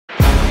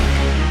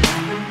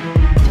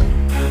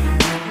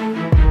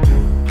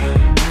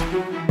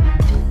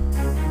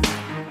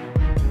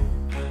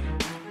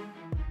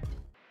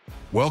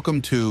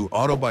Welcome to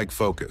Autobike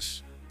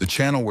Focus, the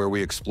channel where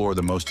we explore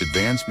the most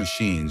advanced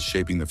machines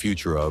shaping the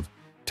future of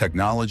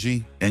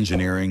technology,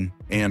 engineering,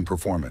 and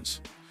performance.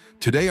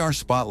 Today, our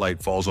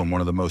spotlight falls on one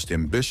of the most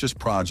ambitious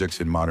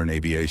projects in modern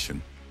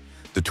aviation,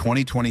 the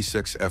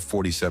 2026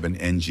 F-47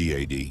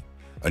 NGAD,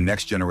 a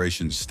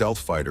next-generation stealth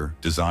fighter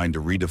designed to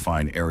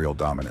redefine aerial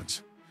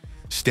dominance.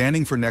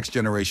 Standing for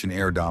next-generation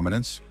air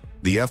dominance,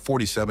 the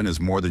F-47 is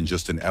more than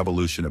just an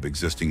evolution of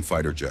existing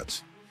fighter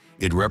jets.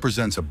 It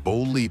represents a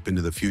bold leap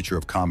into the future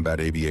of combat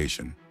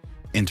aviation,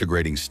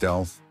 integrating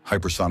stealth,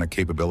 hypersonic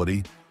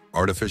capability,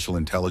 artificial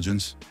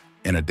intelligence,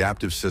 and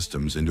adaptive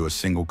systems into a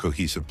single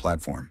cohesive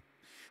platform.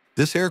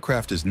 This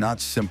aircraft is not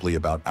simply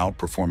about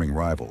outperforming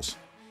rivals.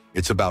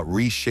 It's about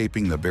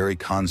reshaping the very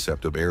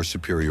concept of air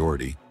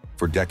superiority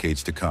for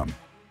decades to come.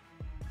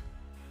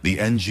 The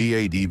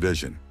NGAD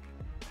vision,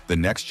 the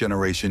Next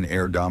Generation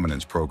Air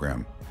Dominance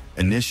Program,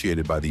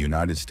 initiated by the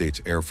United States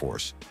Air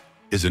Force,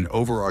 is an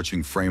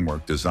overarching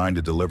framework designed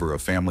to deliver a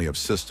family of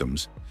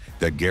systems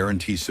that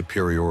guarantee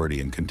superiority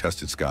in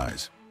contested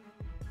skies.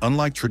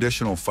 Unlike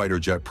traditional fighter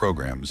jet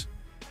programs,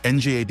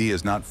 NGAD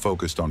is not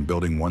focused on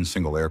building one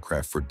single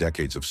aircraft for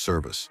decades of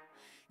service.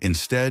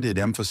 Instead, it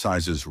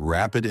emphasizes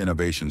rapid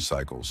innovation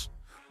cycles,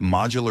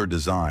 modular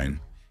design,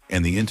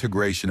 and the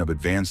integration of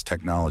advanced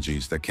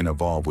technologies that can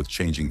evolve with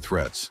changing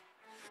threats.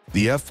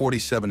 The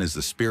F-47 is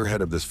the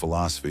spearhead of this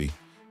philosophy,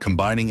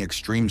 combining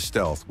extreme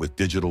stealth with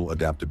digital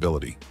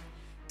adaptability.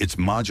 Its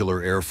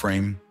modular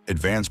airframe,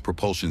 advanced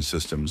propulsion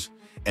systems,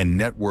 and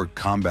network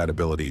combat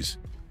abilities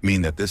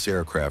mean that this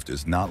aircraft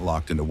is not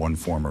locked into one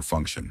form or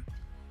function.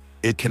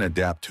 It can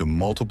adapt to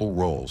multiple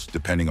roles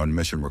depending on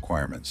mission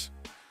requirements.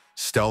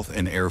 Stealth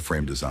and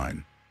airframe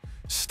design.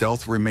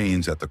 Stealth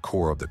remains at the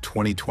core of the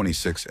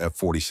 2026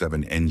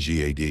 F-47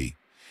 NGAD.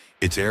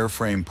 Its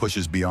airframe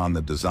pushes beyond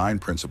the design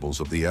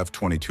principles of the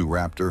F-22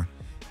 Raptor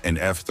and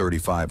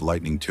F-35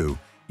 Lightning II,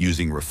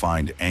 using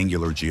refined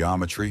angular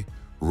geometry,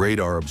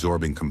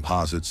 radar-absorbing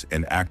composites,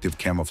 and active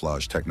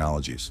camouflage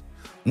technologies.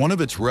 One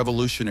of its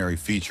revolutionary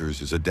features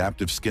is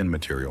adaptive skin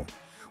material,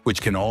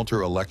 which can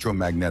alter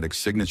electromagnetic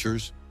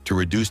signatures to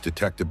reduce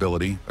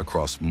detectability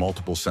across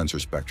multiple sensor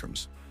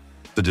spectrums.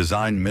 The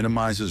design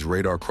minimizes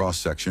radar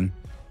cross-section,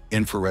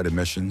 infrared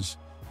emissions,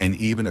 and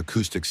even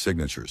acoustic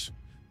signatures,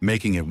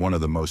 making it one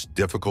of the most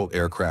difficult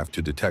aircraft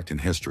to detect in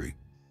history.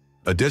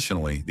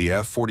 Additionally, the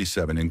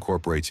F-47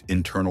 incorporates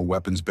internal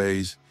weapons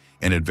bays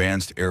and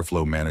advanced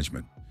airflow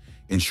management,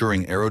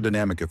 ensuring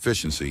aerodynamic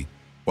efficiency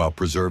while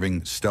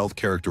preserving stealth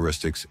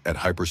characteristics at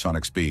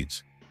hypersonic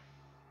speeds.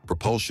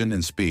 Propulsion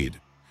and speed.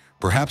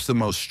 Perhaps the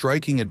most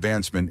striking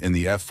advancement in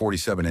the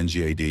F-47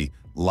 NGAD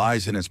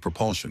lies in its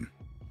propulsion.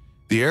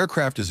 The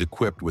aircraft is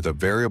equipped with a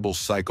variable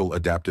cycle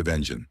adaptive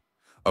engine,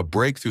 a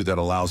breakthrough that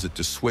allows it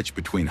to switch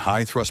between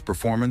high-thrust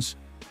performance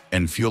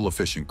and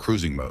fuel-efficient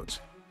cruising modes.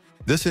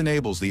 This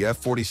enables the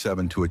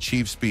F-47 to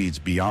achieve speeds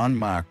beyond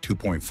Mach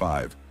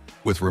 2.5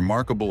 with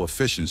remarkable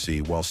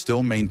efficiency while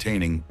still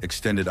maintaining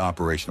extended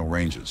operational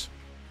ranges.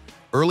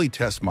 Early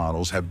test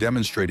models have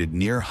demonstrated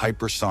near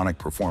hypersonic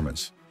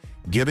performance,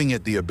 giving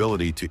it the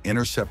ability to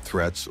intercept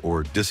threats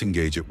or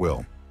disengage at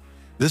will.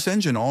 This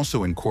engine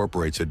also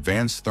incorporates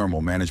advanced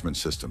thermal management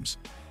systems,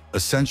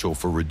 essential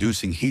for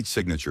reducing heat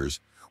signatures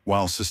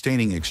while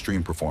sustaining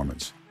extreme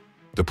performance.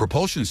 The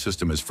propulsion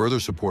system is further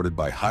supported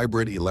by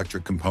hybrid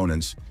electric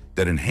components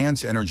that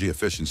enhance energy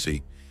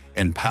efficiency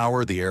and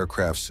power the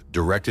aircraft's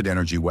directed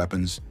energy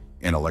weapons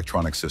and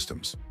electronic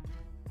systems.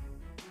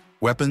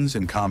 Weapons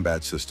and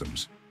combat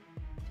systems.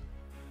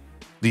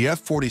 The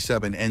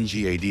F-47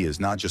 NGAD is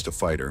not just a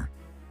fighter,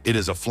 it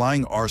is a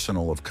flying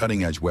arsenal of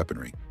cutting-edge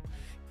weaponry.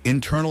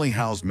 Internally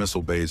housed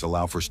missile bays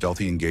allow for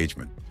stealthy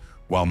engagement,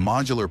 while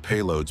modular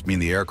payloads mean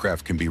the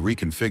aircraft can be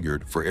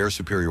reconfigured for air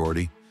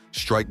superiority,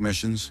 strike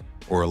missions,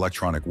 or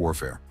electronic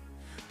warfare.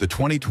 The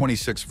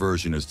 2026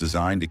 version is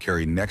designed to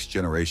carry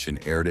next-generation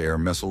air-to-air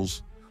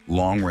missiles,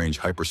 long-range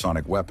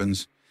hypersonic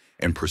weapons,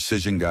 and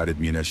precision-guided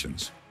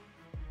munitions.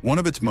 One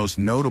of its most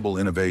notable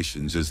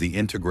innovations is the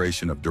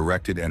integration of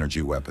directed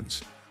energy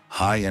weapons,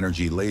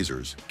 high-energy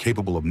lasers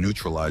capable of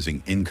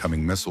neutralizing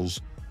incoming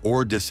missiles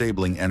or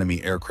disabling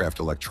enemy aircraft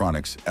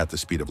electronics at the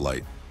speed of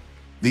light.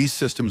 These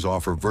systems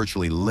offer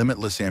virtually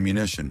limitless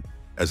ammunition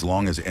as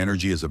long as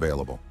energy is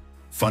available,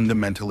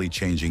 fundamentally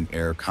changing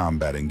air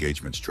combat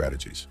engagement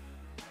strategies.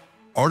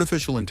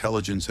 Artificial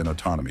intelligence and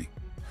autonomy.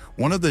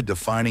 One of the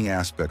defining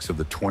aspects of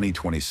the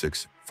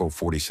 2026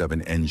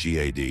 F-47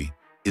 NGAD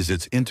is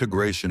its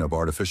integration of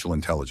artificial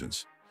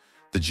intelligence.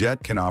 The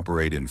jet can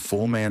operate in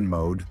full man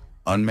mode,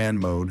 unmanned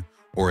mode,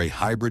 or a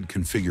hybrid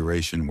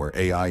configuration where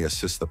AI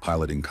assists the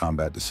pilot in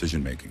combat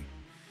decision-making.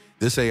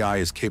 This AI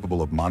is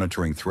capable of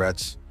monitoring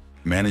threats,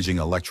 managing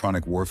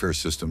electronic warfare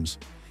systems,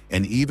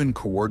 and even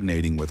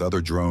coordinating with other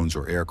drones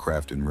or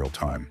aircraft in real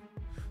time.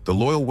 The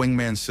loyal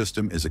wingman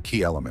system is a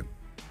key element,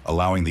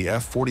 allowing the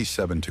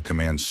F-47 to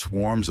command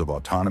swarms of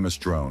autonomous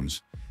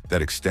drones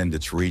that extend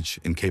its reach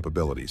and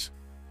capabilities.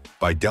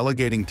 By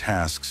delegating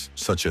tasks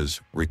such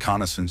as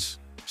reconnaissance,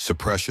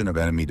 suppression of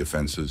enemy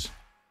defenses,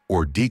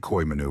 or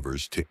decoy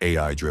maneuvers to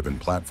AI-driven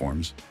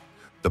platforms,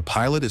 the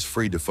pilot is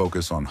free to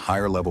focus on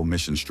higher-level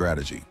mission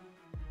strategy,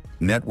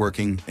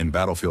 networking, and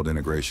battlefield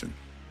integration.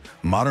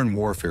 Modern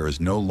warfare is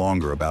no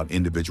longer about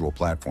individual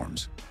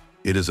platforms.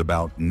 It is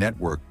about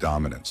network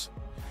dominance.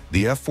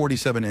 The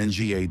F-47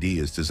 NGAD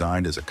is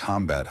designed as a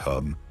combat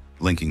hub,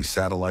 linking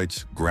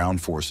satellites,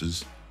 ground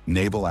forces,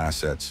 naval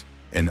assets,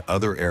 and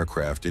other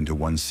aircraft into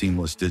one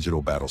seamless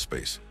digital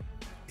battlespace.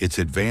 Its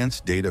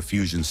advanced data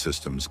fusion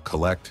systems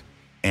collect,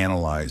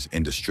 analyze,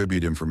 and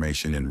distribute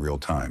information in real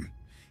time,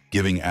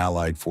 giving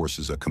allied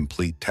forces a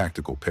complete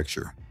tactical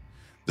picture.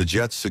 The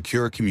jet's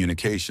secure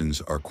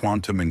communications are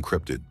quantum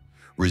encrypted,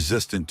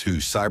 resistant to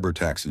cyber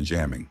attacks and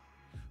jamming.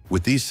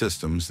 With these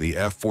systems, the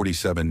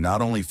F-47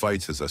 not only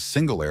fights as a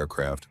single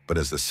aircraft, but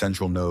as the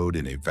central node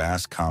in a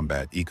vast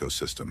combat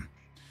ecosystem.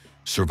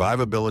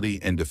 Survivability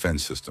and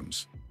defense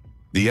systems.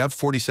 The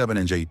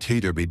F-47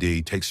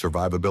 NGAD takes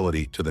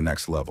survivability to the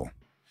next level.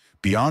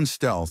 Beyond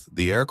stealth,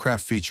 the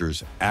aircraft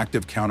features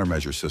active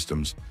countermeasure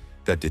systems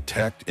that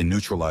detect and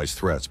neutralize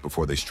threats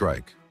before they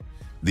strike.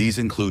 These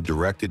include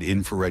directed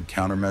infrared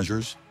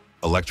countermeasures,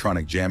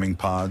 electronic jamming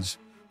pods,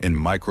 and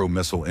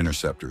micro-missile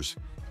interceptors,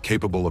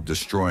 capable of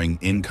destroying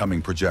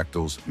incoming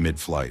projectiles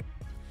mid-flight.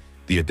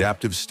 The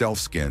adaptive stealth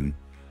skin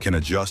can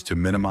adjust to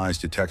minimize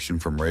detection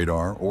from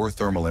radar or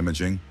thermal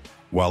imaging,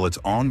 while its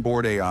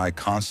onboard AI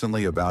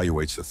constantly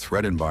evaluates the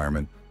threat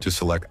environment to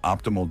select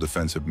optimal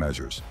defensive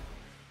measures.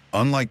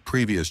 Unlike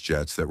previous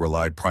jets that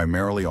relied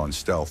primarily on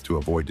stealth to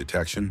avoid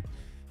detection,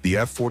 the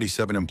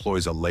F-47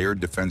 employs a layered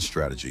defense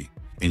strategy,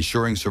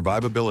 ensuring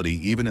survivability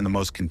even in the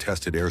most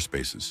contested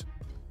airspaces.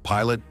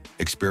 Pilot,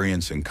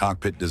 experience, and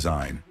cockpit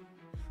design.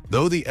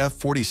 Though the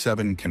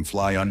F-47 can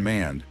fly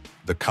unmanned,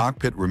 the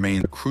cockpit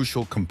remains a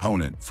crucial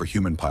component for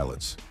human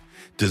pilots.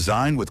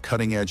 Designed with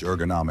cutting-edge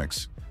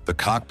ergonomics, the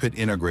cockpit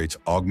integrates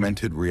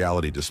augmented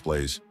reality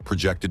displays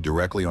projected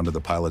directly onto the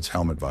pilot's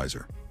helmet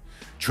visor.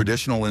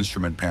 Traditional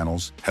instrument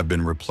panels have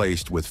been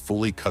replaced with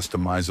fully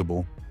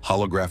customizable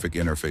holographic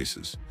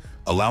interfaces,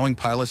 allowing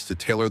pilots to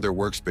tailor their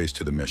workspace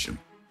to the mission.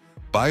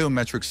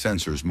 Biometric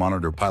sensors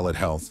monitor pilot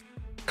health,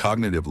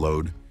 cognitive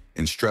load,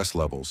 and stress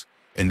levels,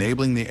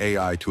 enabling the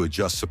AI to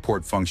adjust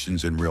support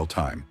functions in real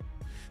time.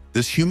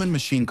 This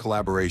human-machine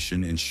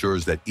collaboration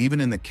ensures that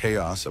even in the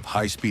chaos of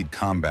high-speed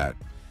combat,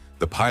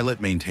 the pilot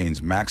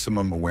maintains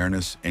maximum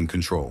awareness and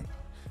control,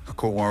 a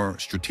core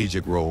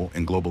strategic role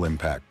in global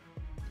impact.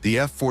 The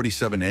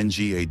F-47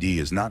 NGAD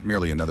is not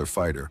merely another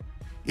fighter.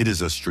 It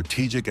is a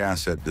strategic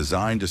asset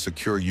designed to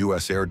secure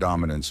U.S. air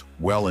dominance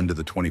well into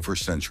the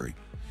 21st century.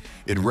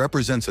 It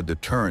represents a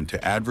deterrent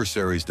to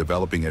adversaries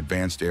developing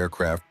advanced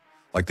aircraft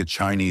like the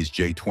Chinese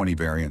J-20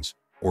 variants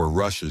or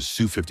Russia's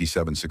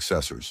Su-57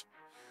 successors.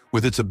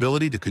 With its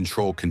ability to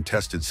control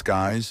contested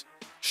skies,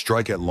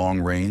 strike at long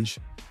range,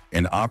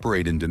 and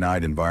operate in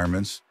denied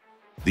environments,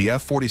 the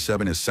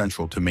F-47 is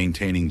central to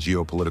maintaining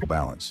geopolitical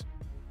balance.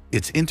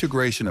 Its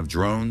integration of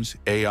drones,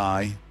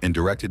 AI, and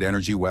directed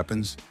energy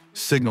weapons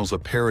signals a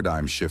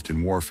paradigm shift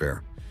in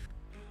warfare.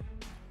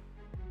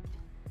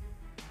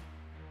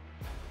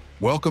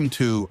 Welcome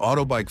to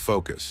Autobike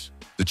Focus,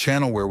 the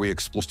channel where we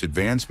explore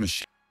advanced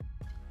machines.